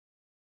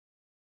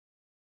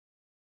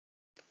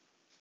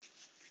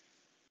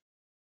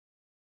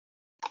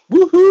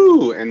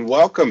Hello and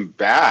welcome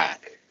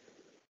back.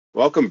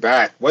 Welcome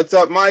back. What's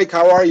up, Mike?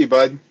 How are you,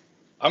 bud?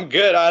 I'm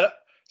good.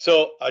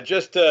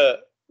 Just to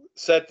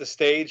set the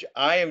stage,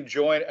 I am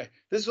joined.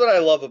 This is what I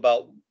love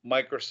about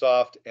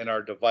Microsoft and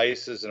our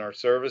devices and our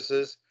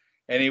services.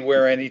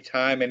 Anywhere,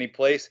 anytime, any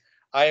place.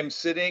 I am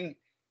sitting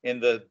in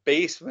the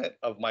basement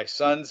of my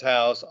son's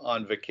house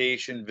on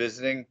vacation,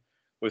 visiting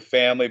with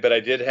family. But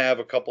I did have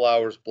a couple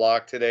hours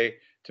blocked today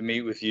to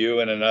meet with you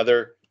and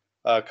another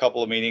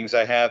couple of meetings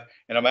I have.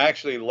 And I'm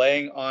actually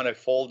laying on a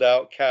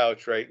fold-out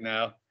couch right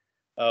now.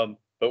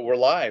 But we're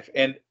live,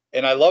 and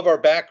I love our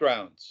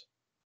backgrounds.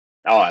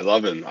 Oh, I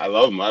love him. I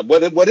love him.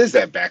 What is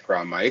that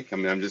background, Mike? I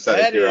mean, I'm just out of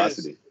That is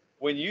curiosity.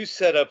 when you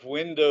set up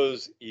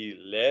Windows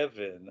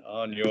 11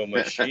 on your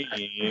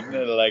machine,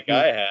 like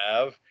I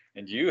have,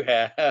 and you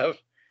have.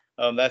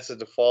 That's the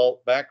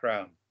default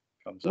background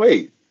comes up.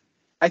 Wait,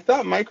 I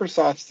thought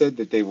Microsoft said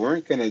that they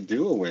weren't going to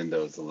do a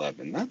Windows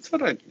 11. That's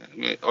what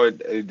or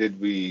did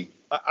we?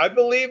 I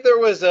believe there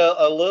was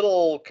a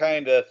little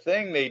kind of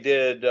thing they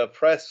did, a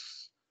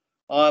press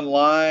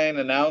online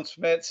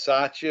announcement.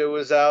 Satya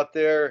was out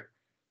there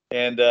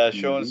and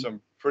showing Mhm.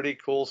 some pretty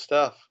cool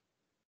stuff.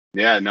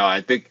 Yeah, no,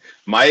 I think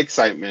my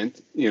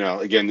excitement,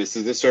 again, this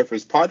is the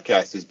Surface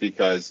podcast, is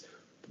because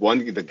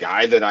the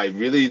guy that I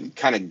really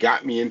kind of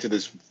got me into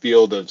this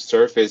field of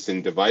Surface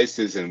and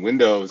devices and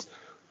Windows,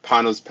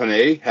 Panos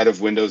Panay, head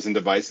of Windows and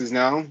devices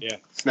now, Yeah.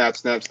 snap,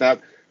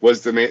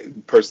 was the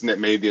person that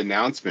made the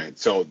announcement.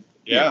 So,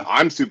 Yeah.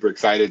 I'm super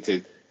excited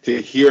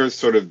to hear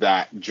sort of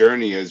that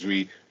journey as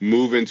we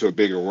move into a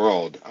bigger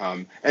world.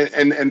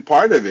 And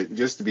part of it,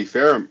 just to be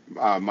fair,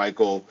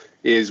 Michael,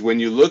 is when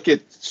you look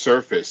at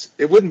Surface,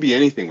 it wouldn't be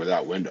anything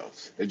without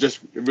Windows. It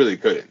really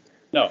couldn't.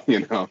 No,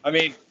 You know. I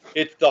mean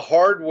it's the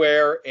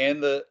hardware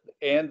and the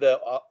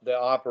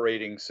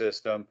operating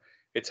system.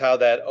 It's how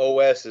that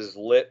OS is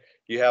lit.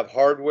 You have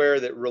hardware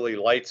that really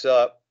lights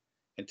up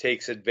and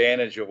takes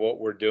advantage of what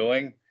we're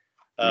doing.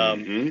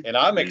 Hmm. And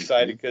I'm Hmm.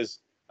 excited because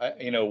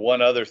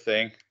one other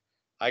thing,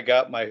 I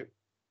got my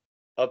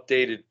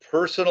updated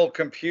personal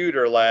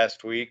computer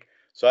last week.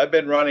 So I've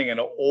been running an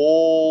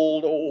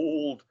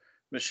old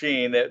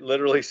machine that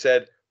literally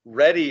said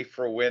ready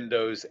for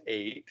Windows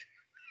 8.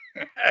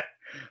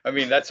 I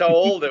mean, that's how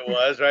old it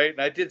was, right?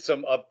 And I did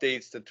some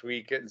updates to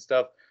tweak it and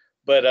stuff.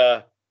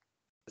 But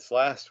this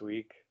last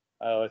week,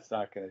 oh, it's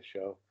not going to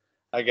show.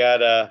 I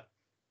got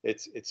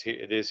it's here.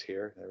 It is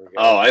here. There we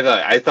Oh,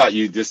 go. I thought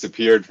you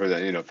disappeared for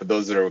the for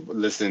those that are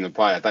listening to the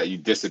pod. I thought you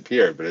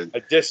disappeared, but I you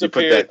put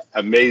disappeared. that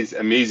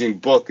amazing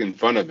book in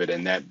front of it,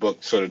 and that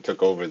book sort of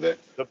took over the.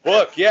 The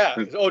book, yeah.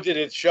 Oh, did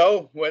it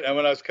show when I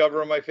was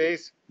covering my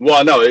face?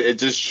 Well, no, it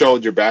just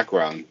showed your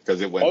background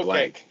because it went Okay,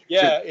 blank.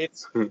 yeah.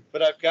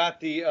 But I've got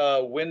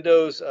the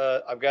Windows.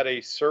 I've got a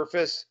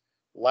Surface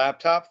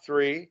Laptop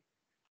 3.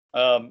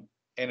 Um,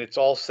 and it's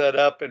all set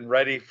up and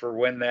ready for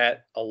when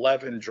that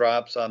 11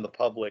 drops on the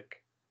public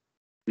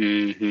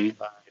Hmm.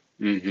 side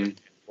Hmm. as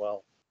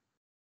well.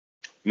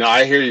 No,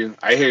 I hear you.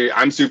 I hear you.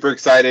 I'm super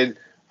excited.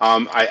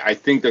 I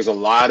think there's a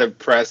lot of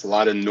press, a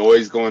lot of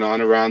noise going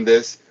on around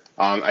this.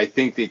 I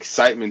think the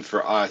excitement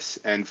for us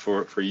and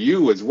for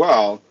you as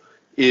well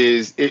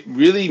is it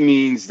really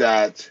means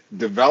that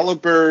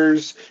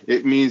developers,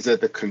 it means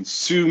that the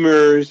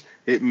consumers,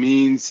 it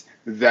means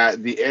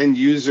that the end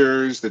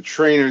users, the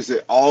trainers, they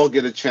all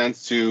get a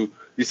chance to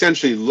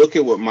essentially look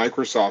at what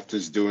Microsoft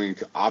is doing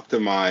to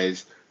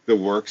optimize the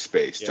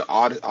workspace, Yeah, to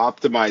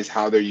optimize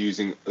how they're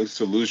using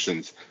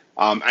solutions.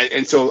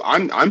 And so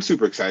I'm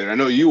super excited. I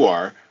know you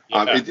are.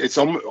 yeah, It's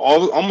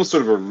almost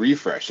sort of a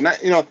refresh. And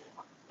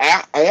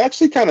I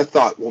actually kind of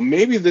thought, well,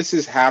 maybe this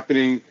is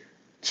happening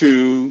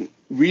to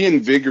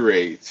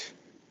reinvigorate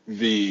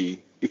the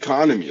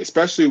economy,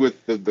 especially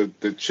with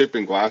the chip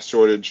and glass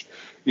shortage.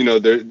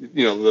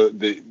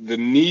 The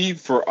need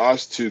for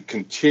us to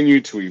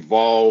continue to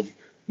evolve,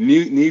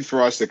 need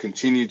for us to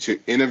continue to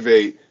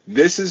innovate.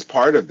 This is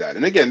part of that.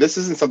 And again, this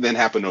isn't something that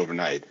happened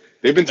overnight.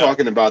 They've been no,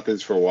 talking about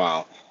this for a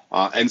while.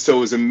 And so it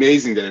was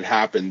amazing that it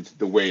happened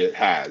the way it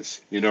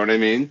has. You know what I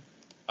mean?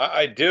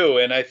 I do,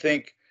 and I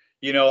think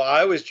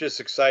I was just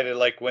excited,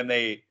 like when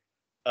they,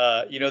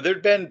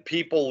 there'd been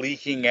people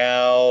leaking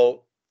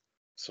out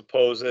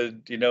supposed,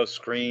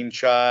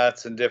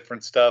 screenshots and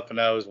different stuff, and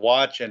I was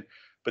watching,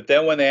 but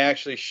then when they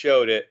actually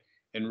showed it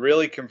and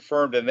really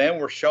confirmed, and then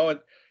we're showing,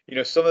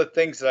 some of the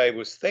things that I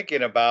was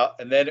thinking about,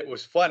 and then it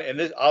was fun. And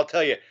this, I'll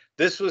tell you,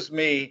 this was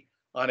me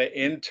on an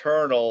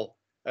internal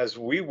as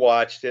we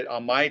watched it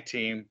on my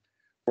team.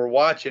 We're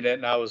watching it,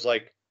 and I was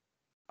like,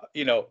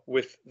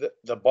 with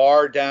the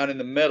bar down in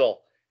the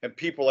middle, and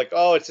people like,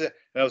 oh, and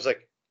I was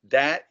like,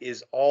 that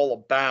is all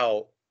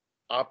about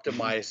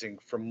optimizing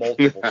for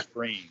multiple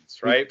screens,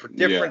 right? For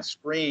Yeah. different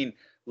screen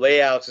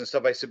layouts and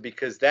stuff. I said,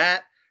 because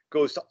that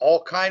goes to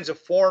all kinds of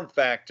form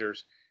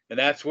factors, and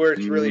that's where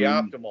it's really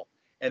Mm, optimal.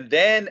 And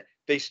then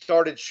they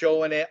started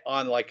showing it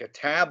on like a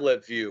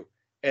tablet view,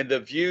 and the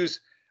views,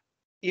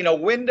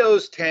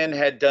 Windows 10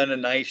 had done a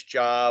nice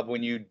job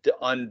when you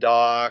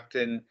undocked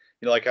and,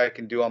 like I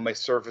can do on my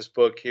Surface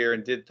Book here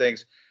and did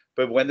things.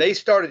 But when they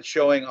started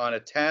showing on a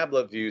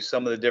tablet view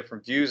some of the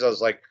different views, I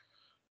was like,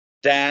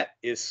 that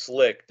is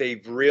slick.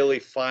 They've really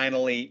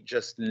finally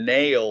just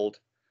nailed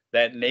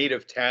that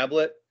native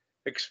tablet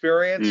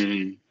experience.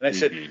 And I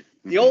said,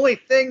 the only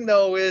thing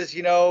though is,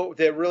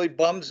 that really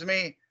bums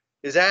me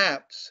is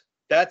apps.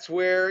 That's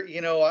where,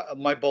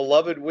 my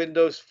beloved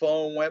Windows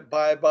phone went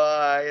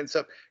bye-bye and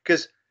stuff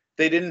because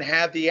they didn't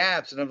have the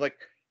apps. And I'm like,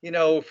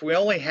 if we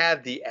only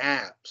had the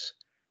apps.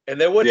 And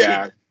then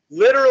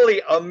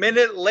literally a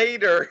minute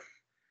later,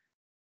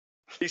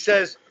 he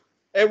says,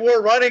 and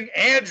we're running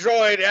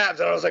Android apps.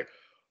 And I was like,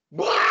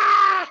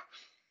 "Wah!"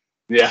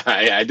 Yeah,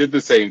 I did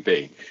the same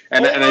thing.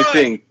 And I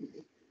think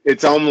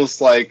it's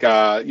almost like,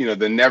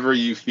 the never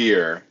you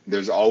fear,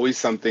 there's always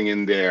something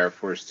in there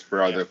for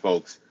other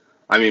folks.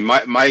 I mean,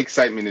 my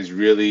excitement is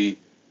really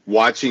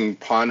watching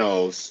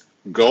Panos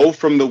go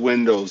from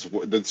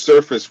the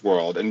Surface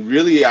world and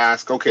really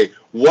ask, okay,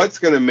 what's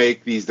going to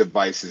make these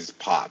devices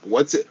pop?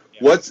 What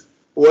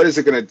is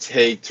it going to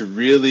take to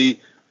really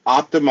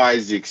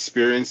optimize the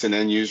experience an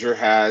end user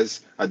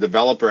has, a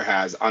developer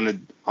has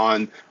on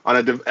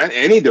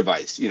any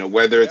device,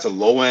 whether it's a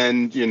low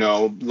end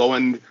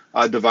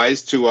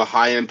device to a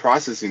high end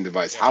processing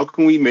device. How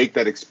can we make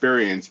that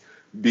experience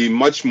be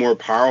much more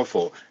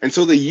powerful? And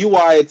so the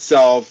UI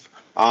itself,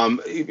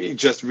 it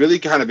just really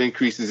kind of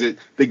increases it.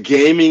 The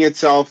gaming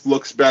itself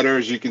looks better,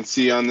 as you can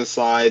see on the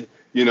slide,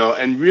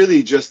 and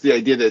really just the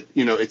idea that,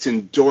 it's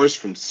endorsed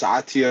from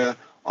Satya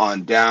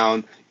on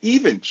down,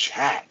 even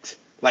chat.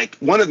 Like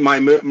one of my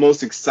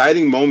most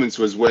exciting moments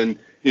was when,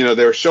 they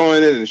were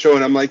showing it and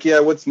showing, I'm like, yeah,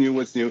 what's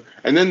new?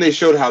 And then they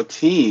showed how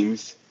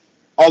Teams,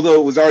 although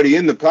it was already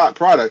in the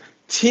product,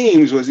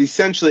 Teams was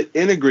essentially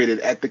integrated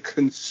at the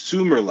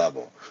consumer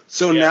level.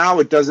 So now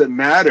it doesn't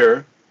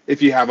matter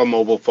if you have a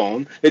mobile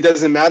phone. It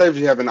doesn't matter if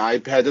you have an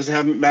iPad. It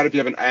doesn't matter if you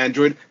have an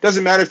Android. It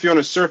doesn't matter if you're on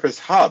a Surface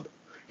Hub.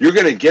 You're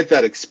going to get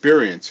that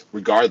experience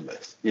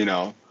regardless,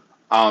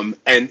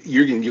 and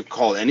you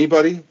call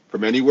anybody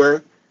from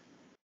anywhere,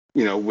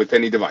 with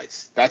any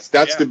device. That's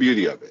the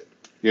beauty of it,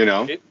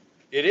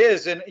 It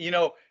is. And,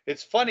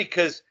 it's funny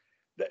because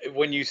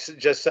when you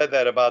just said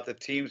that about the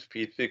Teams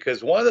piece,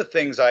 because one of the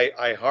things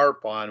I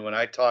harp on when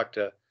I talk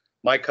to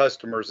my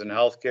customers in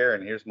healthcare,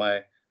 and here's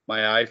my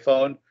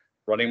iPhone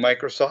running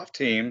Microsoft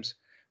Teams,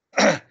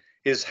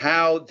 is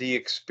how the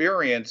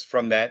experience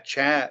from that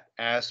chat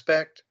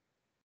aspect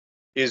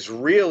is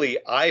really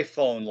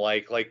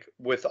iPhone-like. Like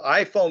with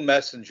iPhone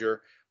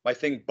Messenger, my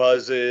thing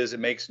buzzes, it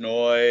makes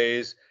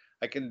noise.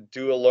 I can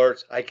do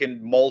alerts. I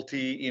can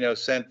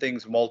send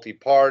things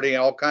multi-party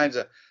and all kinds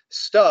of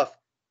stuff.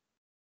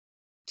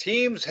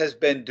 Teams has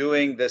been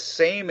doing the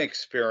same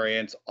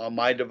experience on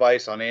my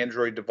device, on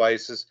Android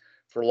devices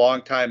for a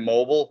long time,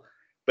 mobile.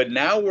 But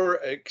now we're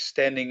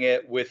extending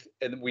it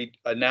and we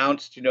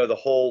announced, the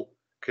whole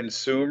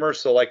consumer.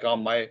 So like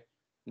on my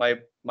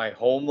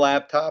home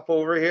laptop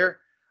over here,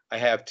 I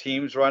have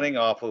Teams running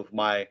off of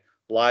my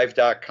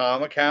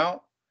live.com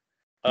account.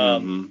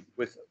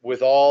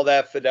 With all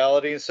that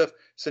fidelity and stuff.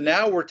 So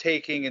now we're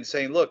taking and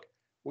saying, look,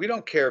 we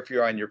don't care if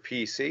you're on your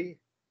PC,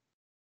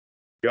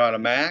 you're on a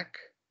Mac,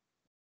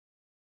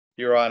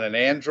 you're on an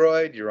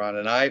Android, you're on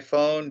an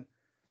iPhone,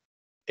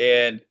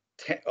 and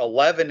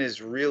 11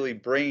 is really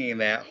bringing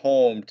that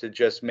home to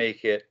just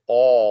make it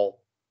all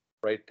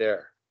right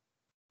there.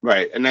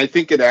 Right, and I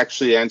think it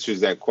actually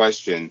answers that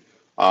question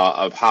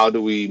of how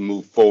do we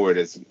move forward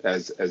as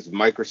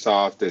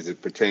Microsoft as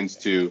it pertains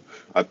to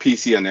a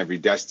PC on every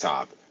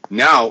desktop.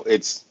 Now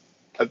it's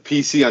a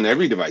PC on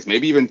every device,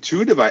 maybe even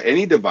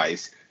any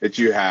device that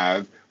you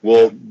have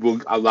will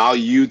allow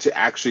you to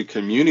actually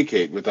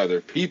communicate with other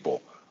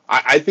people.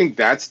 I think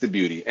that's the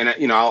beauty.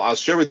 And I'll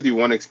share with you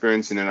one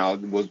experience, and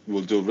then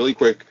we'll do a really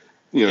quick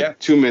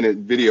 2-minute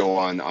video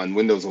on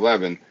Windows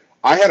 11.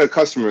 I had a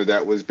customer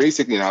that was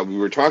basically, we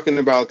were talking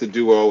about the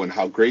Duo and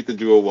how great the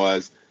Duo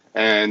was.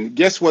 And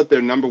guess what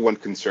their number one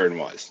concern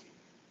was?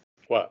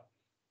 What?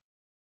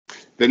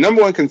 The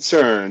number one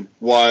concern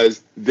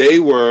was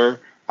they were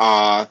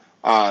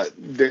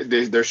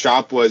their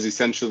shop was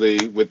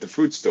essentially with the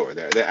fruit store,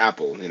 the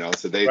Apple,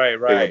 so they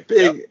were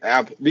big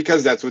Apple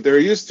because that's what they were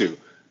used to.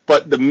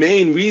 But the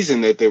main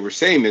reason that they were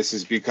saying this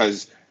is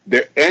because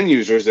their end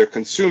users, their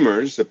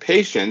consumers, the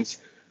patients,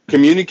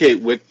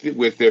 communicate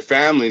with their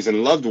families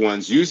and loved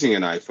ones using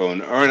an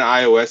iPhone or an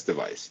iOS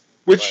device,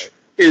 which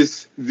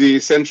is the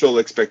essential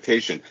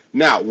expectation.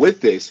 Now,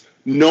 with this,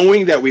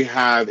 knowing that we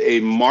have a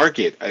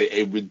market,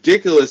 a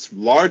ridiculous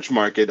large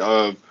market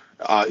of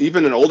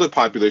even an older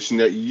population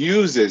that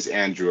uses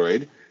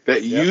Android,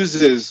 that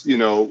uses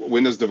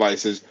Windows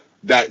devices,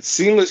 that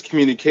seamless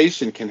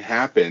communication can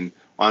happen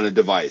on a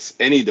device,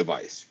 any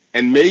device,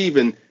 and may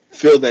even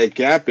fill that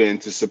gap in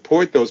to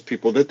support those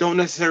people that don't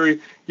necessarily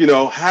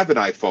have an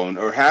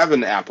iPhone or have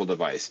an Apple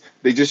device.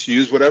 They just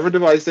use whatever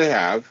device they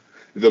have.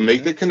 They'll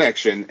make the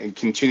connection and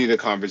continue the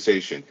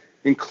conversation,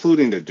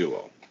 including the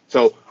Duo.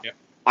 So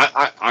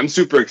I'm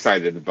super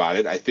excited about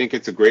it. I think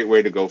it's a great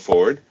way to go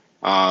forward,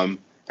 and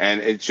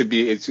it could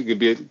be a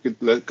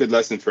good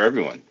lesson for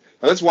everyone.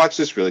 Now let's watch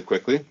this really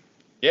quickly.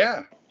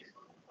 Yeah.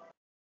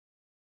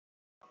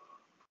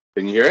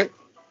 Can you hear it?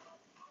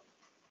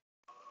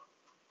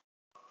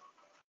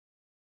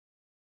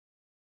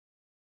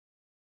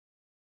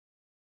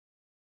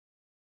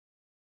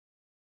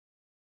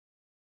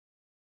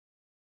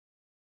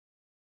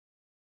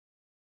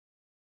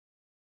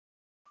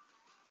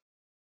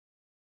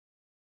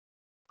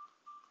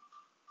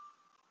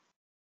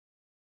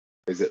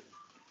 Is it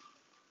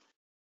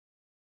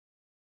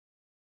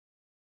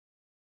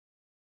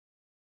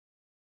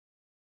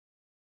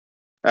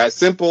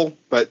simple,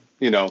 but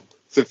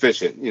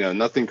sufficient?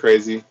 Nothing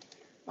crazy.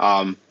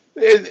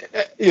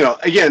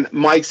 Again,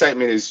 my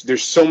excitement is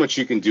there's so much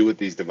you can do with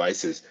these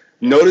devices.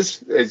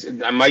 Notice,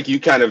 Mike, you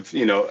kind of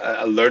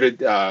alluded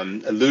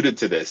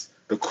to this,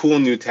 the cool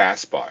new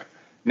taskbar.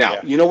 Now,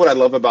 Yeah. you know what I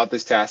love about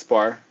this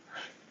taskbar?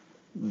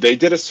 They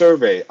did a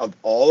survey of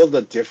all of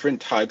the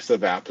different types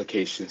of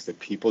applications that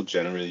people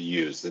generally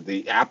use,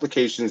 the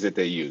applications that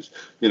they use,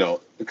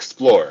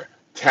 Explorer,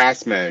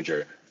 Task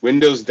Manager,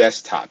 Windows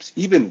desktops,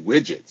 even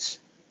widgets,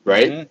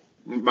 right?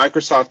 Hmm.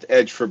 Microsoft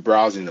Edge for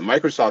browsing, the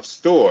Microsoft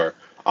Store,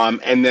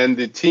 and then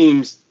the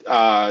Teams,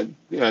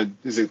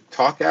 is it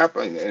Talk app?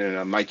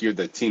 And, Mike, you're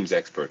the Teams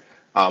expert.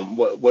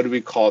 What do we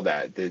call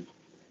that?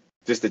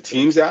 Just the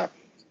Teams app?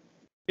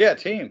 Yeah,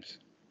 Teams.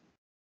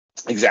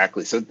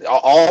 Exactly. So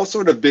all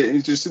sort of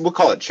just we'll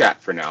call it chat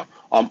for now.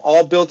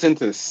 All built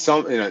into a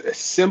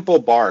simple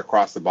bar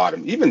across the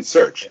bottom. Even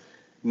search. Yeah.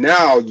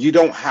 Now you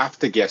don't have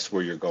to guess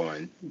where you're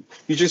going.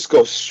 You just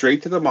go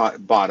straight to the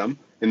bottom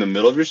in the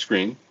middle of your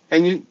screen,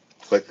 and you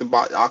click the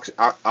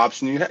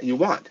option you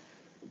want.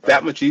 That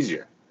Right. much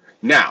easier.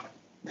 Now,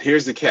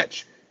 here's the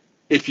catch.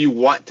 If you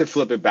want to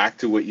flip it back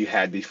to what you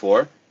had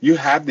before, you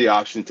have the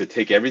option to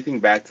take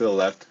everything back to the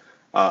left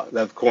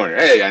corner.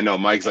 Hey, I know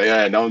Mike's like,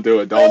 hey, don't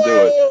do it, don't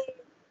do it. Oh!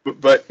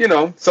 But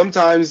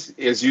sometimes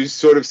as you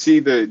sort of see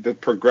the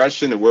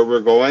progression and where we're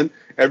going,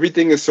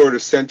 everything is sort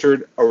of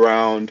centered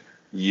around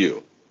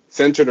you,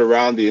 centered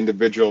around the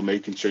individual,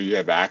 making sure you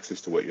have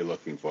access to what you're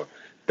looking for.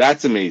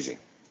 That's amazing.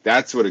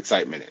 That's what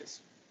excitement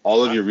is.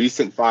 All of I- your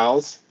recent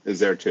files is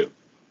there too.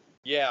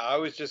 yeah, I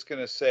was just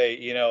gonna say,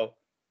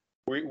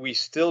 we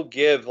still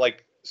give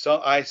like some.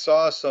 I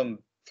saw some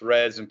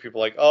threads and people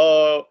like,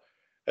 oh,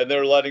 and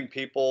they're letting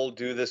people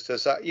do this to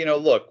us.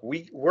 Look,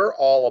 we're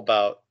all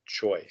about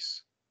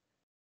choice.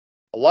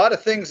 A lot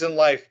of things in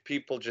life,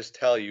 people just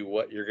tell you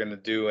what you're gonna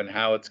do and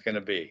how it's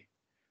gonna be.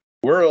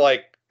 We're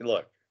like,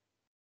 look,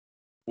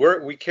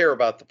 we care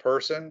about the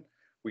person,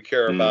 we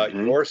care about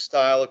Mm-hmm. your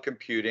style of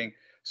computing.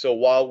 So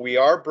while we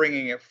are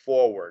bringing it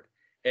forward,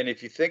 and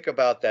if you think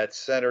about that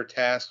center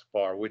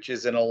taskbar, which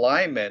is in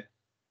alignment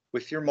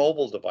with your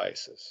mobile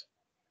devices,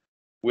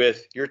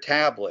 with your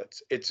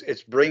tablets, it's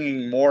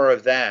bringing more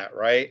of that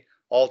right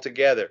all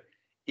together.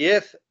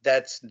 If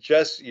that's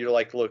just you're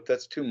like, look,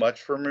 that's too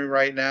much for me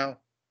right now,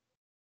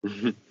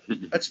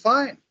 that's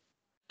fine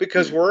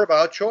because we're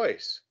about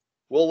choice.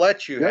 We'll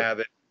let you Yep, have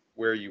it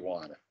where you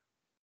want it.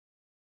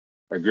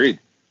 agreed.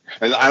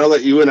 And I'll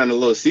let you in on a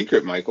little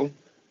secret, Michael.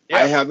 I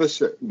Yeah. have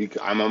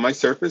I'm on my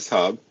Surface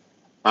Hub.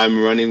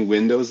 I'm running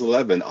Windows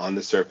 11 on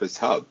the Surface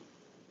Hub,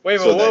 Wait a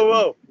so minute. that Whoa,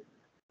 whoa.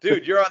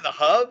 Dude, you're on the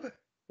hub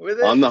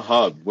with on it? the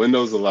hub,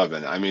 Windows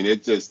 11, I mean,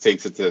 it just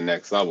takes it to the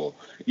next level.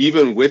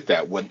 Even with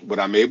that, what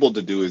I'm able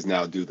to do is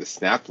now do the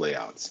snap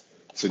layouts.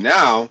 So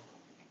now,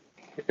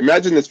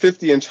 imagine this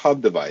 50-inch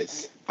hub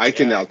device. I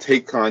can Yeah. now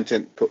take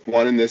content, put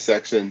one in this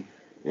section,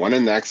 one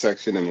in that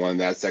section, and one in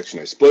that section.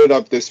 I split it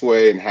up this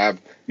way and have,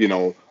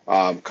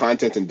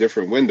 content in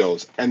different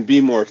windows and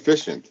be more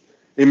efficient.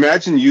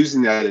 Imagine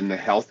using that in the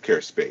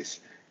healthcare space,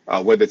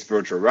 whether it's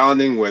virtual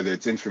rounding, whether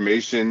it's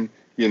information,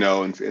 in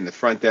the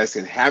front desk,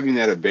 and having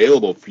that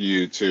available for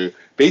you to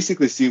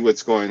basically see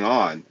what's going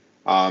on,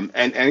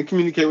 and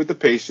communicate with the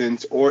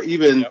patients, or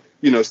even,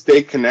 Yep.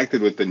 stay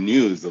connected with the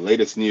news, the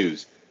latest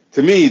news.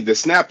 To me, the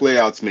snap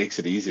layouts makes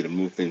it easy to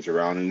move things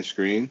around in the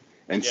screen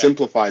and Yeah.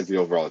 simplifies the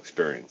overall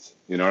experience.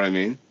 You know what I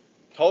mean?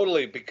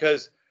 Totally.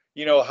 Because,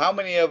 how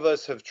many of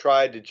us have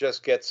tried to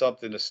just get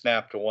something to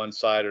snap to one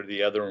side or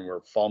the other and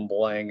we're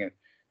fumbling? And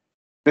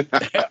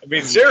I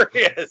mean,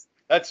 serious.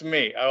 That's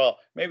me. Well,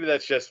 maybe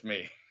that's just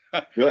me.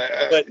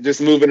 But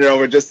Just moving it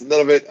over just a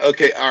little bit.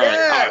 Okay, all right, all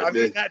yeah, I right.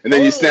 mean, that And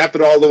then you totally. snap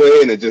it all the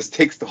way, and it just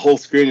takes the whole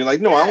screen. You're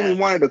like, no, I only Yeah.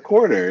 wanted a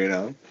corner.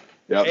 Yep,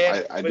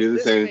 And I but do the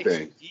this same makes it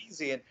thing.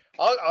 easy. And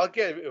I'll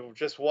get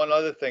just one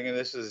other thing, and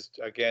this is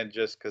again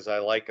just because I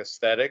like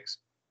aesthetics.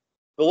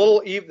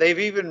 They've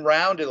even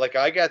rounded, like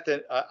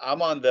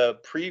I'm on the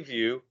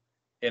preview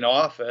in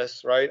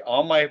Office, right,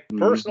 on my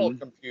personal Hmm.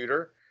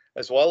 computer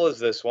as well as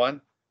this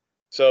one.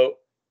 So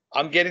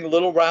I'm getting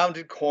little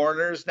rounded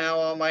corners now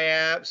on my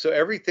app. So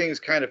everything's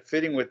kind of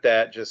fitting with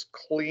that just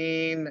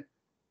clean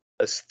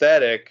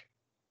aesthetic.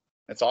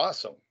 It's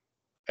awesome.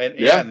 And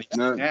yeah, Yeah, and the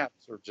no,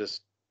 apps are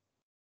just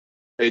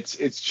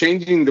it's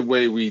changing the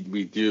way we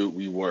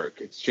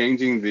work. It's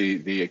changing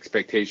the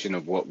expectation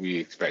of what we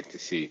expect to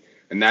see,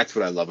 and that's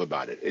what I love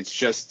about it. It's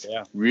just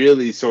yeah,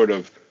 really sort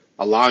of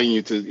allowing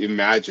you to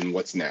imagine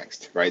what's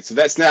next, right? So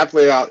that snap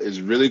layout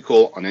is really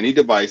cool on any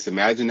device.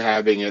 Imagine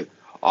having it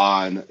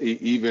on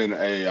even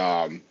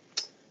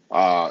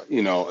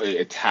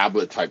a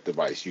tablet type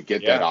device. You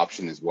get that Yeah.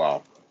 option as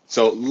well.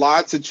 So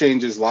lots of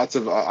changes, lots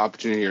of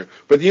opportunity here.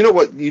 But you know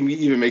what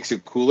even makes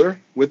it cooler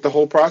with the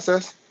whole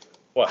process? I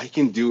What?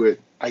 can do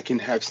it. I can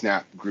have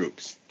Snap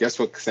groups. Guess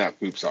what Snap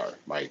groups are,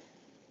 Mike?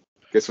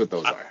 Guess what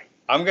those I, are?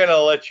 I'm gonna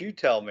let you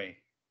tell me.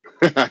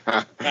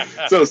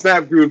 So Snap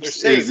They're groups is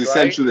saved, right?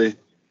 essentially,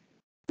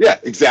 yeah,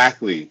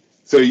 exactly.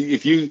 So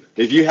if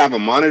you have a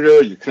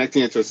monitor, you're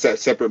connecting it to a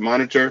separate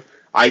monitor.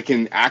 I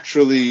can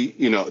actually,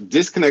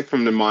 disconnect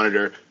from the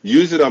monitor,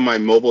 use it on my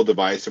mobile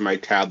device or my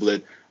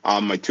tablet,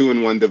 my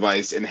two-in-one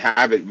device, and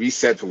have it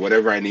reset for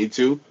whatever I need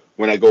to.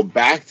 When I go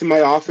back to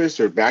my office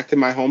or back to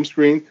my home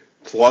screen,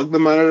 plug the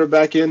monitor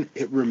back in,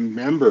 it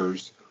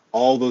remembers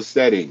all those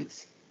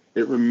settings.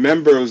 It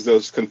remembers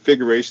those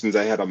configurations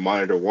I had on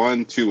monitor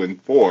 1, 2,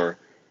 and 4,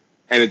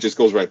 and it just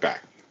goes right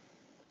back.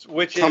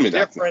 Which Tell is me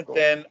that's not different cool.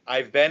 than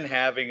I've been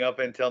having up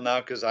until now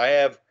because I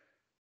have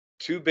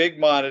two big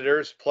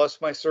monitors plus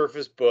my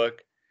Surface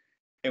Book,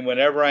 and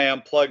whenever I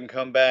unplug and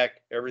come back,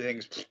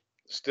 everything's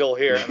still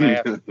here, and I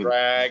have to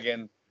drag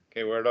and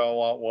okay, where do I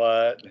want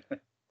what?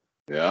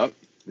 Yep,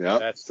 yep.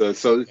 That's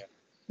So yeah.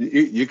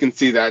 you can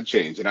see that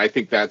change, and I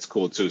think that's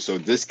cool too. So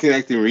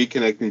disconnecting,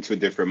 reconnecting to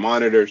different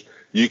monitors,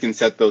 you can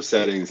set those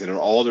settings, and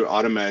it'll all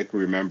automatically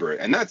remember it,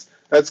 and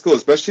that's cool,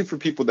 especially for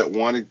people that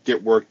want to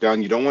get work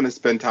done. You don't want to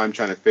spend time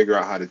trying to figure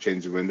out how to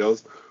change the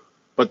windows.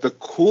 But the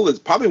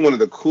coolest, probably one of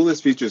the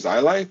coolest features I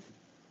like,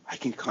 I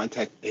can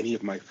contact any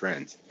of my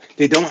friends.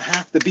 They don't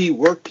have to be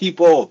work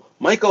people,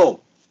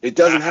 Michael. It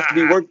doesn't have to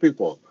be work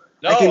people.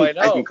 I No, can I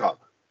I can know. call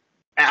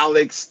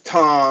Alex,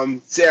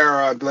 Tom,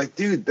 Sarah. I'd be like,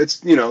 dude,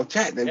 that's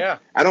chat. And Yeah.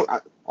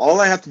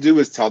 all I have to do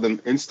is tell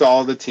them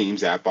install the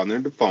Teams app on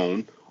their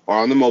phone or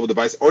on the mobile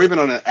device or even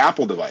on an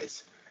Apple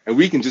device, and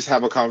we can just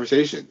have a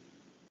conversation.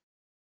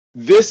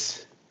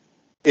 This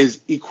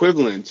is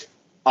equivalent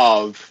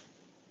of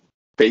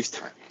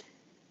FaceTime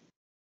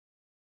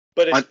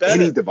But it's on any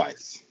better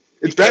device.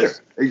 It's better. because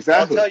I'll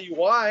Exactly. tell you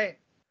why.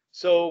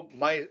 So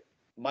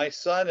my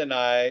son and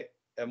I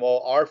and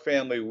well, our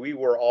family, we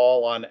were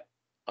all on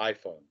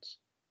iPhones.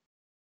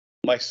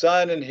 My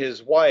son and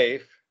his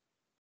wife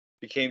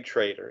became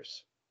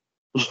traders,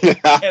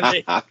 and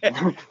they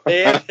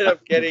ended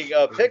up getting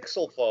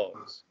Pixel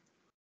phones.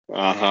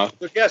 Uh-huh.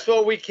 So guess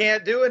what? We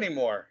can't do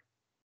anymore.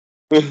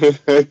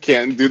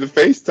 Can't do the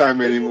FaceTime There's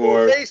no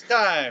anymore.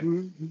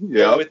 FaceTime. But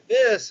Yep. with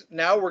this,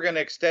 now we're going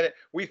to extend it.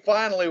 We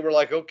finally were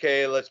like,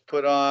 okay, let's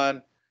put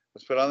on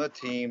the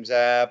Teams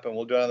app, and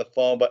we'll do it on the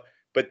phone.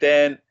 But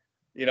then,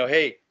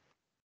 hey,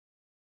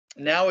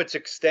 now it's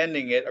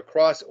extending it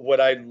across. What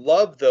I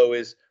love though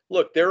is,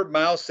 look, they're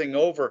mousing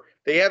over.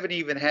 They haven't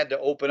even had to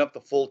open up the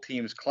full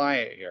Teams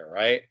client here,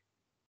 right?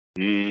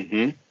 Mm-hmm.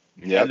 And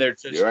Yep. they're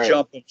You're just right.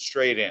 jumping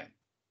straight in.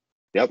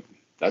 Yep,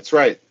 that's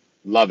right.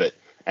 Love it.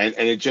 And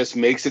it just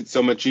makes it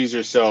so much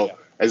easier. So Yeah.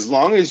 as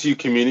long as you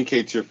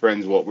communicate to your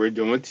friends what we're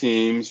doing with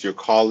Teams, your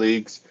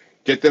colleagues,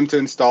 get them to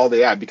install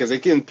the app. Because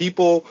again,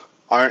 people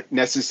aren't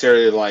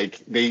necessarily like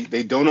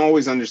they don't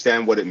always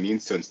understand what it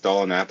means to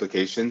install an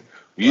application.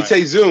 When you Right.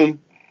 say Zoom,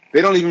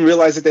 they don't even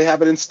realize that they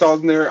have it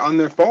installed on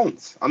their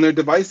phones, on their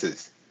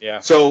devices. Yeah.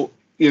 So,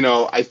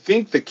 I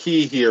think the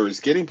key here is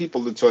getting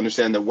people to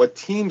understand that what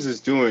Teams is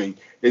doing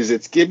is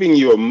it's giving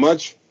you a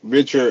much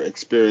richer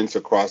experience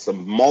across a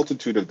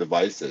multitude of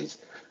devices,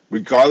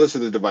 regardless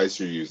of the device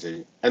you're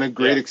using, and a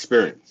great Yeah.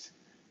 experience,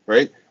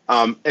 right?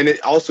 And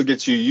it also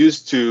gets you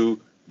used to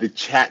the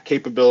chat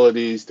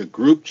capabilities, the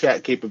group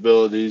chat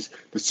capabilities,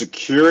 the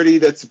security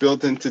that's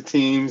built into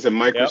Teams and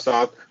Yep.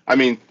 Microsoft. I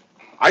mean,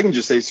 I can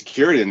just say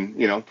security,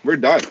 and we're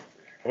done.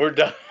 We're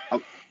done.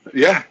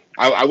 Yeah,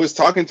 I was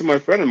talking to my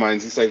friend of mine.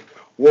 He's like,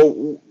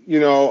 well,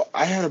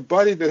 I had a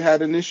buddy that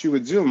had an issue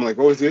with Zoom. I'm like,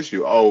 what was the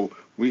issue? Oh,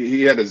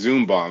 he had a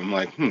Zoom bomb. I'm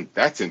like,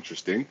 that's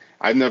interesting.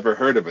 I've never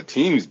heard of a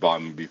Teams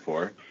bomb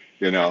before,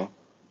 you know.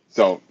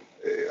 So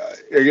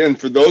again,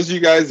 for those of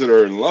you guys that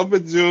are in love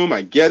with Zoom,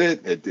 I get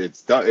it.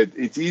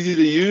 It's easy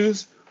to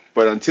use,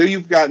 but until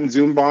you've gotten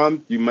Zoom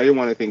bomb, you may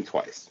want to think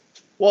twice.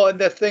 Well, and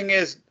the thing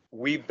is,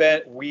 we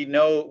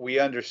know, we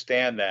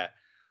understand that.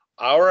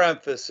 Our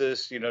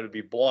emphasis, to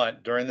be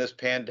blunt, during this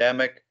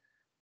pandemic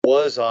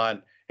was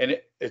on, and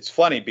it's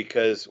funny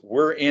because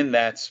we're in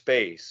that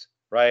space,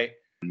 right?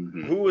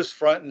 Hmm. Who was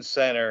front and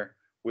center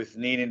with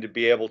needing to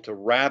be able to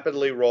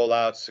rapidly roll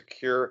out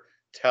secure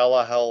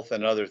telehealth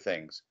and other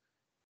things,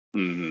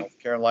 Hmm.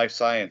 healthcare and life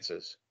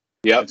sciences.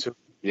 And Yep. so,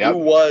 who Yep.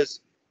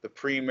 was the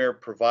premier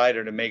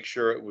provider to make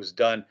sure it was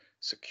done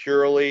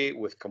securely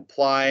with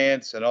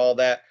compliance and all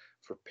that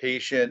for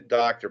patient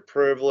doctor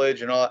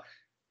privilege and all that?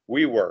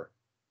 We were.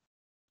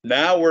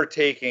 Now we're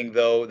taking,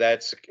 though,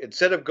 that's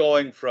instead of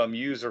going from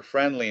user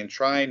friendly and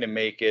trying to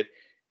make it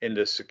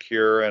into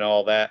secure and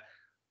all that,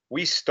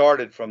 we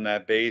started from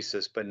that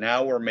basis, but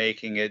now we're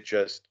making it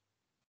just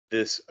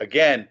this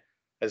again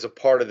as a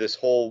part of this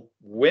whole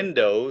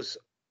Windows,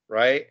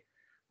 right?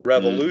 Hmm.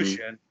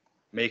 Revolution,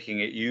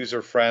 making it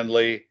user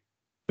friendly,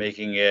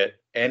 making it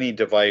any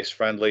device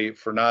friendly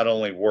for not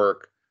only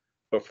work,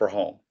 but for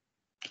home.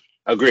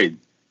 Agreed.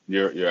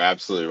 You're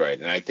absolutely right,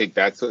 and I think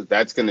that's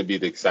going to be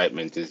the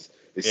excitement is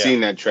Yeah.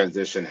 seeing that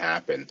transition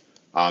happen.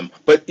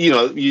 But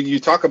you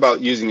talk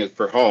about using it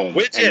for home and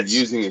Widgets.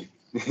 using it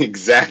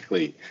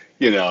exactly.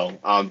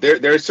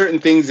 There are certain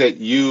things that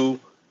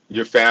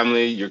your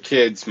family, your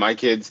kids, my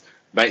kids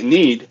might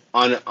need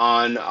on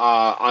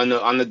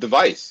the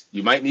device.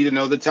 You might need to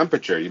know the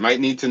temperature. You might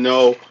need to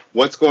know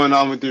what's going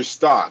on with your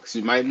stocks.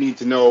 You might need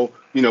to know,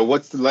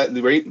 what's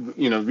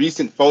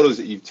recent photos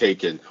that you've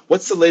taken.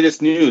 What's the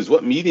latest news?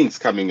 What meetings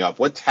coming up?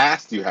 What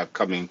tasks do you have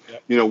coming?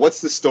 Yep.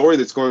 What's the story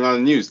that's going on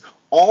in the news?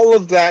 All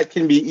of that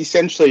can be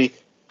essentially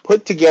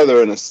put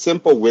together in a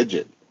simple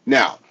widget.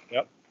 Now,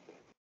 Yep.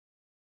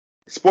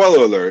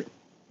 spoiler alert,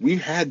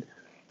 we've had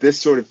this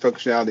sort of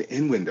functionality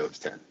in Windows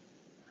 10.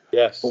 But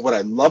Yes. what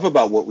I love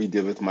about what we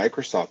did with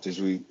Microsoft is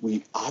we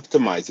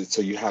optimize it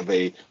so you have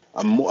a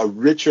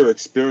richer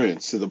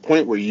experience to the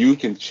point where you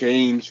can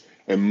change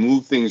and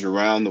move things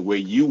around the way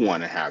you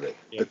want to have it.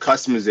 Yeah. The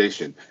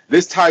customization.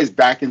 This ties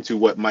back into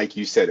what, Mike,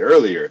 you said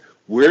earlier.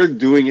 We're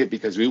doing it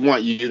because we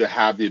want you to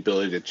have the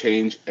ability to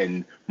change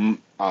and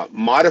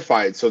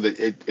modify it so that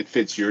it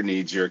fits your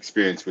needs, your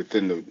experience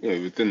within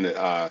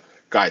the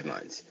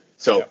guidelines.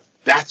 So Yep.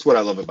 that's what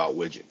I love about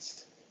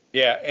widgets.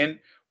 Yeah, and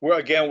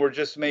we're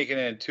just making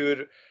it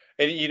intuitive.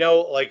 And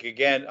like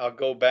again, I'll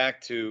go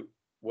back to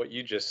what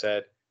you just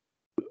said,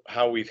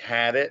 how we've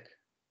had it.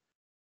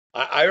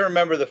 I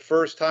remember the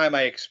first time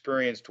I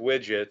experienced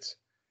widgets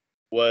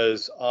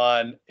was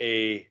on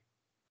a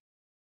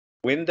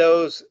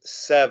Windows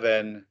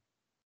 7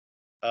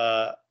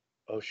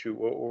 oh shoot,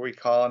 what were we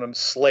calling them?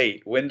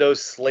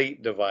 Windows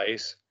Slate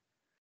device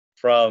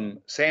from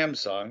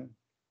Samsung,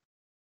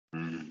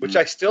 which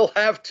I still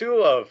have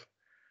two of.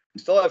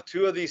 Still have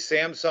two of these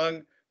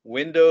Samsung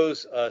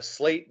Windows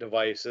Slate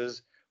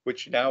devices,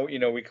 which now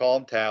we call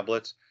them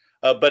tablets.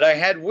 But I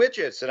had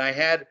widgets, and I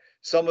had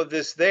some of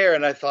this there,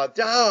 and I thought,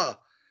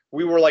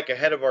 we were like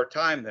ahead of our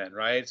time then,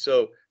 right?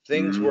 So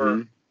things were.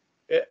 Mm-hmm.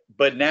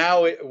 But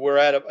now we're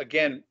at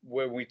again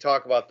when we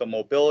talk about the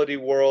mobility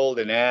world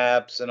and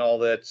apps and all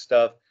that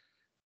stuff.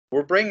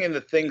 We're bringing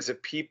the things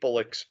that people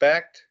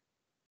expect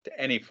to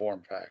any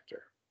form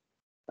factor.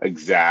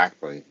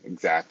 Exactly, and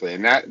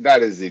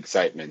that is the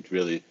excitement,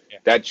 really. Yeah.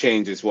 That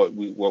change is what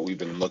we've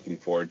been looking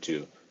forward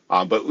to.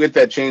 But with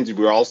that change,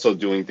 we're also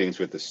doing things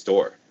with the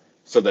store,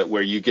 so that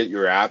where you get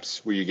your apps,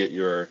 where you get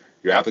your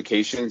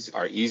applications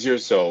are easier.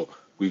 So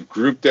we've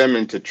grouped them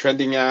into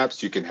trending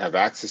apps. You can have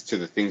access to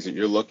the things that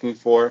you're looking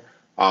for.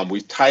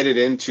 We've tied it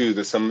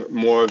into some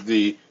more of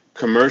the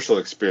commercial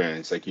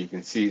experience, like you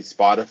can see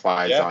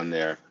Spotify's Yeah. on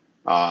there.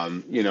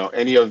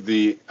 Any of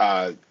the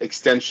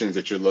extensions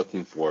that you're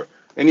looking for,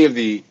 any of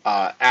the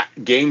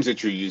games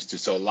that you're used to.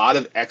 So a lot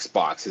of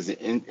Xbox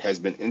has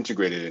been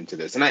integrated into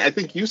this, and I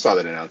think you saw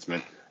that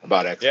announcement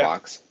about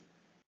Xbox.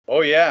 Yeah.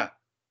 Oh yeah.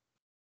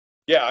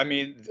 Yeah, I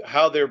mean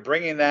how they're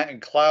bringing that in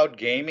cloud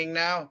gaming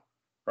now,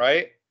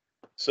 right?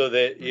 So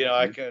that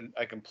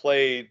I can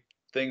play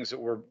things that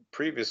were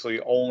previously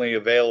only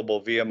available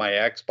via my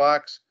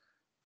Xbox.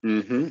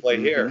 Mm-hmm. Play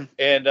Mm-hmm. here,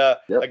 and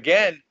Yep.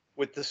 again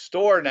with the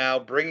store now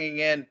bringing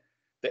in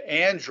the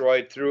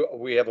Android through.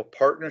 We have a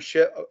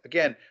partnership.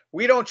 Again,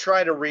 we don't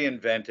try to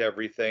reinvent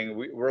everything.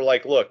 We're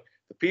like, look,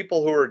 the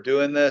people who are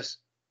doing this,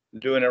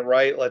 doing it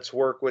right. Let's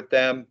work with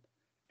them,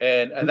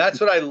 and that's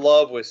what I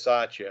love with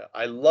Satya.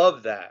 I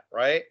love that,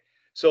 right?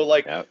 So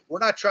like, Yep. we're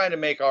not trying to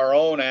make our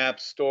own app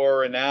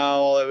store, and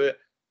now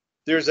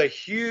there's a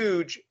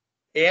huge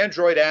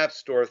Android app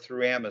store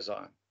through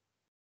Amazon.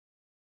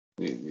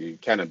 You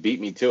kind of beat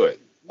me to it.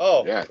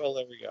 Oh, Yeah. well,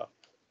 there we go.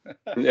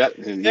 Yeah,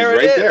 he's There it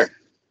right is. there.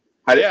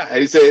 How Yeah.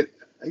 do you say it?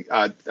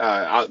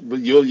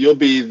 You'll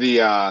be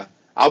the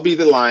I'll be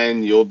the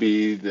lion. You'll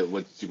be the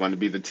what you want to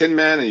be, the Tin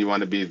Man, and you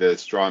want to be the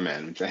Straw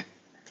Man,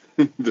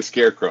 the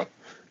Scarecrow.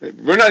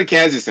 We're not in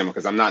Kansas anymore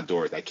because I'm not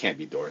Dorothy. I can't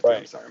be Dorothy. I'm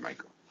Right. sorry,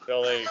 Michael.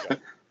 So there you go.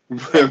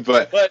 Yeah.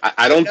 But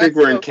I don't think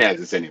we're in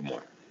Kansas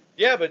anymore.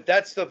 Yeah, but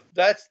that's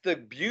the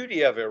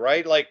beauty of it,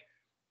 right? Like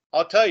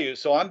I'll tell you,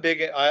 so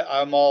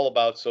I'm all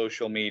about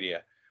social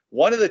media.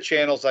 One of the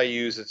channels I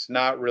use, it's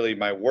not really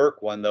my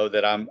work one though,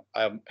 that I'm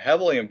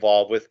heavily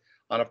involved with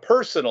on a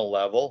personal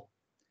level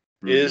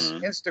is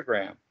Mm-hmm.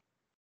 Instagram.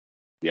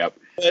 Yep.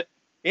 But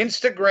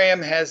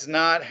Instagram has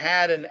not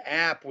had an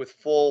app with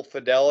full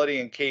fidelity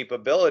and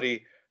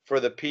capability for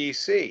the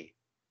PC.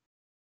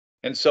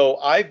 And so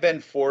I've been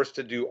forced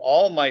to do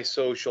all my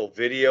social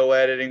video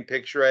editing,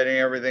 picture editing,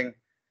 everything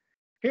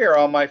here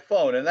on my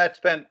phone. And that's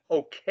been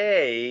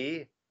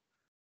okay.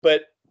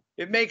 But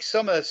it makes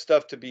some of the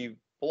stuff, to be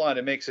blunt,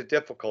 it makes it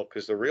difficult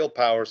because the real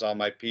power's on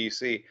my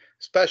PC,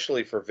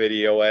 especially for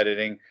video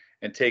editing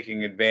and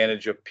taking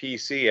advantage of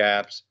PC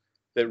apps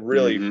that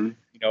really,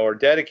 Mm-hmm. are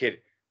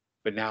dedicated.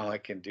 But now I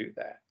can do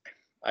that.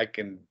 I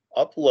can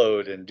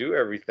upload and do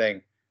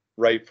everything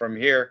right from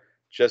here,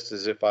 just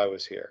as if I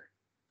was here.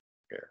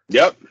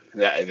 Yep,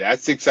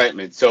 that's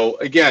excitement. So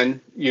again,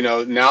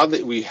 now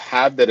that we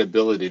have that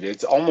ability,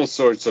 it's almost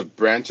sorts of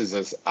branches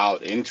us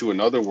out into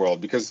another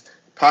world because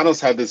Panos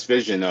had this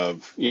vision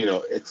of,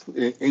 it's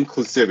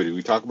inclusivity.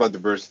 We talk about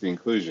diversity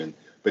inclusion,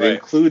 but Right.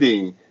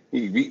 including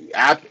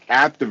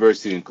app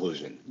diversity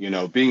inclusion.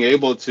 Being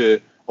able to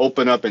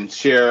open up and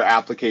share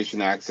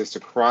application access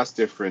across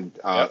different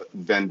Yep.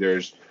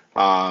 vendors.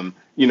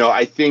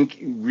 I think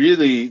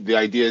really the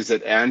idea is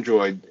that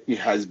Android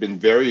has been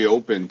very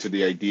open to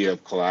the idea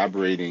of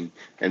collaborating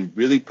and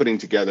really putting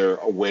together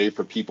a way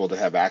for people to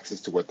have access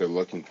to what they're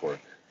looking for.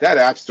 That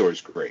app store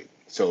is great.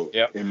 So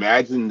Yep.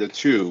 imagine the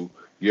two.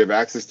 You have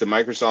access to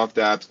Microsoft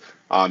apps.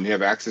 You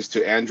have access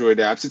to Android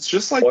apps. It's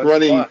just like What's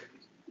running fun?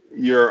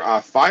 your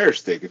Fire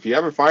Stick. If you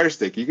have a Fire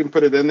Stick, you can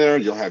put it in there.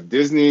 You'll have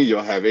Disney.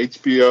 You'll have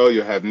HBO.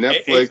 You'll have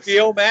Netflix.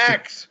 HBO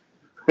Max.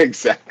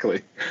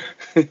 Exactly.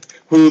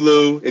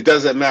 Hulu. It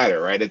doesn't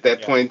matter, right? At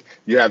that Yeah. point,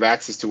 you have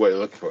access to what you're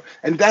looking for,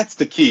 and that's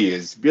the key: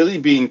 is really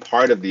being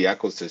part of the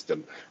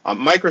ecosystem.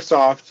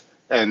 Microsoft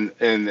and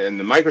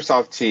the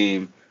Microsoft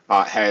team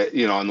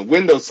on the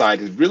Windows side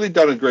has really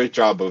done a great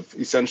job of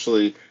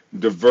essentially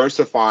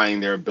diversifying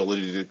their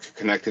ability to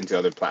connect into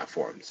other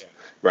platforms,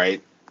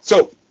 right?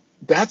 So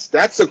that's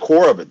the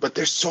core of it, but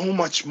there's so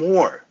much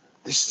more.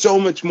 There's so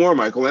much more,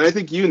 Michael, and I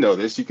think you know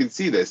this. You can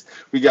see this.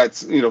 We got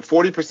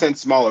 40%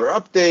 smaller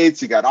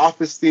updates. You got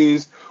Office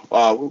themes,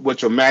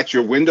 which will match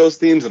your Windows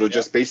themes. It'll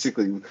just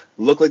basically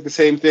look like the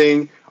same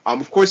thing.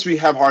 Of course, we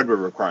have hardware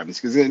requirements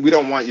because we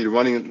don't want you to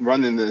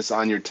running this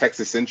on your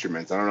Texas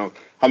Instruments. I don't know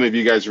how many of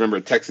you guys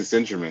remember Texas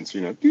Instruments.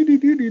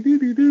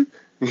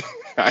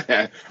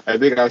 I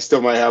think I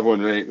still might have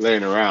one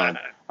laying around.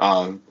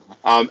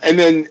 And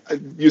then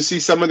you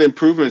see some of the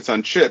improvements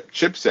on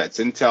chipsets,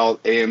 Intel,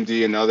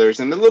 AMD, and others,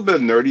 and a little bit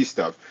of nerdy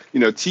stuff.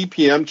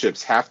 TPM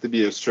chips have to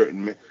be a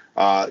certain,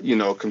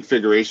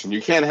 configuration.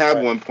 You can't have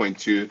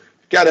 1.2. You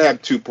got to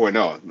have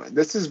 2.0.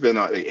 This has been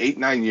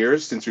 8-9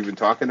 years since we've been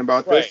talking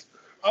about this.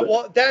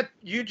 Well, that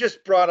you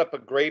just brought up a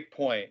great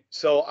point.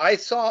 So I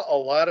saw a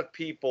lot of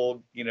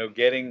people,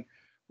 getting,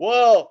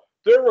 well,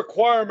 their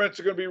requirements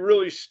are going to be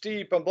really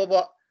steep and blah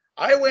blah.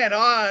 I went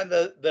on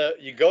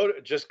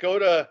just go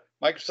to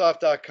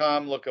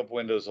Microsoft.com, look up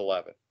Windows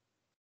 11.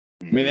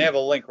 I mean, they have a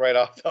link right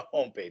off the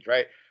homepage,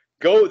 right?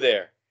 Go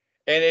there,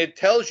 and it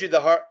tells you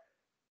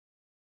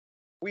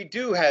we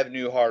do have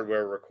new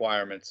hardware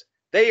requirements.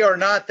 They are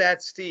not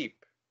that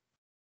steep.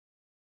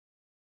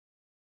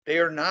 They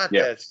are not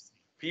that steep.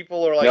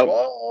 People are like, nope.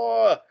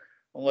 oh,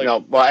 I'm like,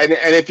 no. Well, and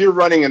if you're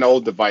running an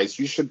old device,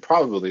 you should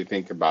probably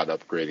think about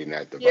upgrading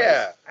that device.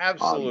 Yeah,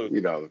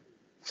 absolutely.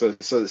 So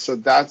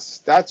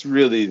that's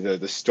really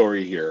the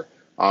story here,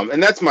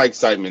 and that's my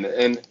excitement.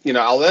 And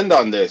I'll end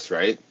on this,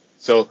 right?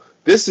 So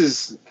this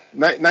is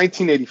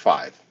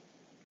 1985.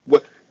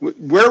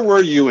 Where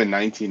were you in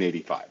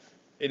 1985?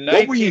 In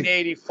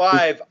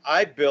 1985,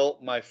 I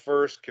built my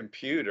first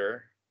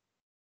computer.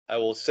 I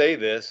will say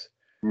this.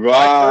 Wow.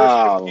 My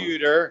first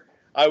computer,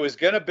 I was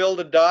going to build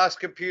a DOS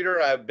computer.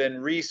 I've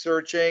been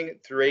researching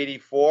through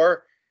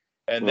 84.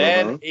 And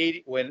then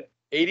when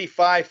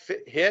 85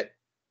 hit,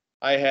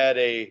 I had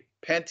a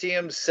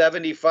Pentium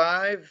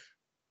 75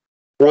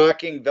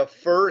 rocking the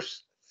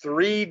first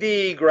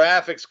 3D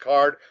graphics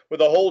card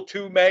with a whole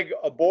 2 meg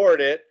aboard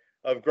it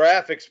of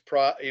graphics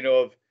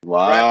graphics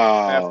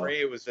memory.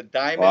 It was a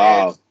Diamond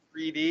Edge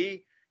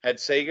 3D, had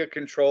Sega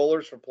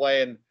controllers for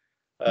playing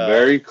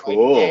very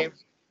cool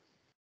games.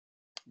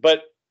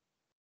 But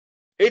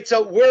it's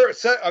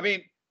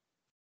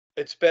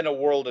been a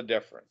world of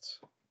difference.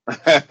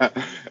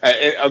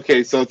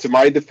 Okay, so to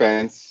my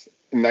defense,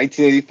 in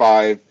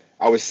 1985,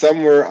 I was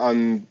somewhere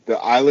on the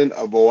island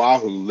of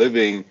Oahu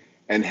living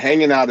and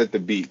hanging out at the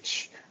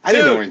beach. I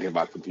didn't know anything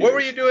about computers. What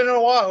were you doing in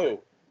Oahu?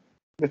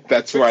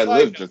 That's where I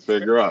lived, just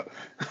figure out.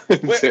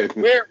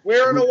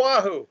 Where in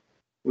Oahu?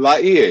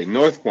 Laie,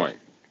 North Point,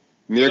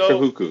 near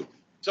Kahuku.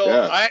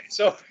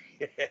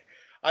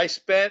 I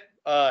spent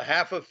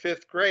half of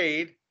 5th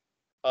grade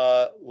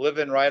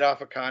living right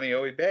off of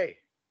Kaneohe Bay.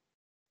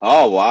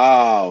 Oh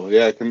wow!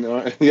 Yeah,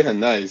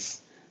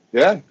 nice.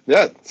 Yeah.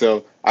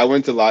 So I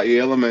went to Laie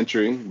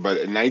Elementary, but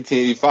in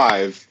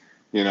 1985,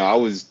 I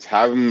was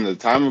having the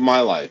time of my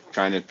life,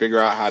 trying to figure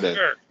out how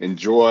to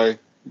enjoy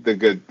the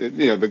good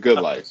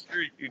life.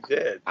 Sure, you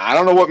did. I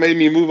don't know what made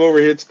me move over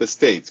here to the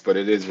States, but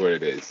it is what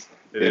it is.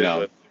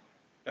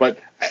 But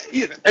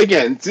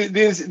again,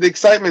 the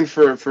excitement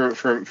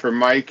for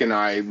Mike and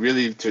I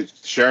really to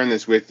sharing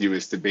this with you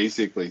is to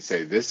basically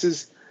say this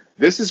is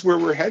where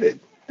we're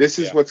headed. This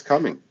is what's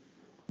coming.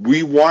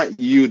 We want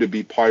you to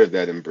be part of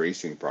that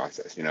embracing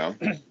process,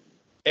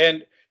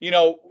 And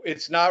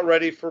it's not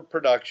ready for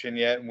production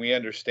yet, and we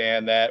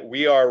understand that.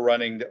 We are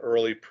running the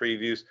early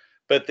previews,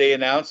 but they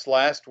announced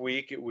last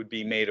week it would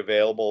be made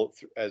available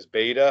as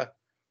beta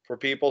for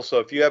people. So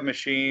if you have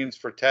machines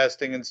for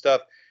testing and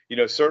stuff,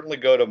 certainly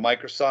go to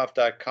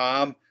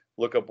Microsoft.com,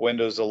 look up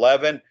Windows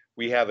 11.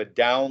 We have a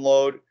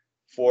download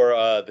for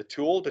the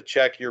tool to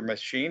check your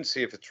machine,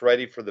 see if it's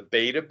ready for the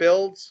beta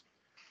builds.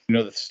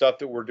 The stuff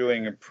that we're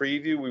doing in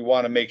preview, we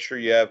want to make sure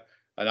you have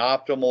an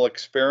optimal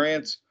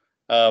experience.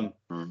 And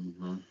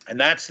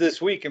that's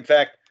this week. In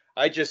fact,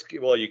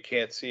 well, you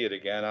can't see it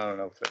again. I don't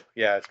know.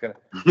 Yeah, it's gonna.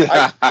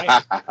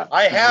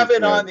 I have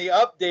it on the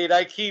update.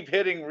 I keep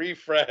hitting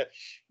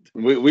refresh.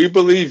 We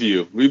believe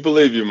you. We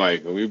believe you,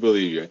 Michael. We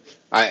believe you.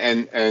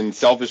 And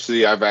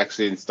selfishly, I've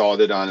actually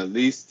installed it on at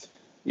least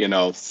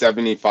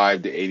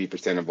 75 to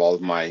 80% of all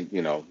of my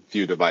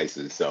few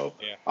devices. So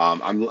Yeah.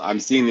 I'm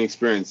seeing the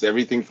experience,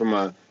 everything from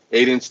a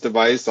 8-inch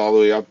device all the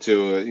way up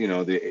to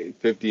the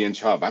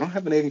 50-inch hub. I don't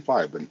have an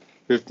 85, but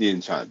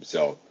 50-inch hub.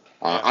 So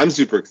I'm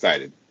super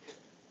excited.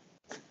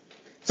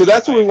 So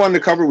that's what we wanted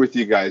to cover with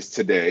you guys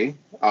today.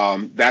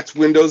 That's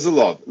Windows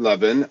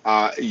 11.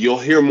 You'll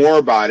hear more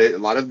about it. A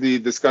lot of the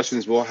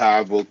discussions we'll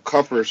have will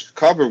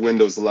cover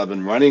Windows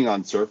 11 running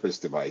on Surface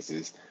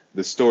devices,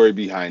 the story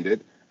behind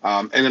it,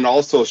 and then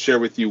also share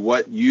with you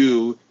what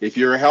if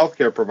you're a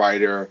healthcare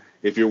provider,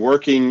 if you're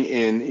working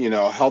in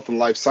health and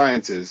life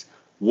sciences,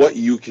 what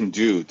you can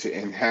do to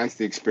enhance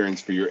the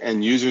experience for your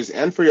end users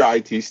and for your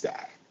IT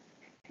staff.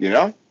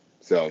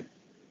 So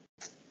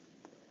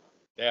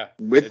yeah,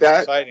 with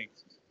that. Exciting.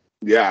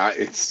 Yeah,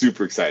 it's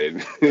super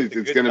exciting.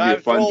 It's going to be a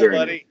fun journey.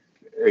 Buddy.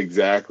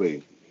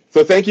 Exactly.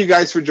 So thank you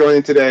guys for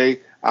joining today.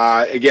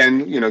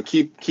 Again,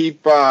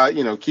 keep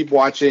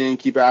watching,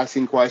 keep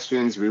asking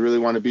questions. We really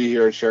want to be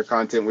here and share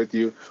content with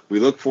you.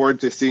 We look forward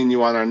to seeing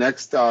you on our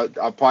next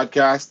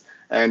podcast.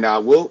 And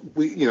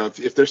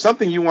if there's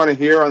something you want to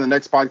hear on the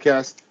next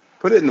podcast,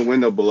 put it in the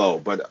window below.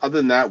 But other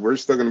than that, we're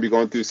still going to be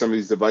going through some of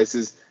these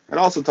devices and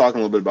also talking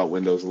a little bit about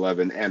Windows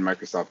 11 and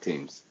Microsoft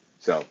Teams.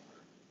 So.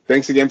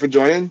 Thanks again for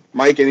joining.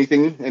 Mike, any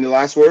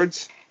last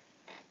words?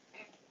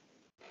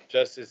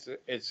 Just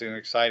it's an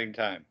exciting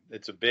time.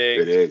 It's a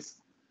big. It is.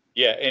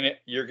 Yeah, and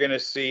you're going to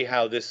see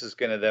how this is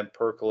going to then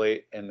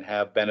percolate and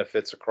have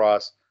benefits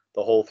across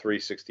the whole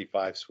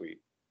 365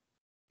 suite.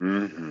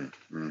 Cool.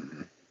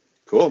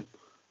 All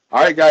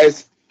right,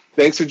 guys.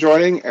 Thanks for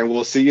joining, and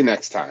we'll see you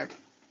next time.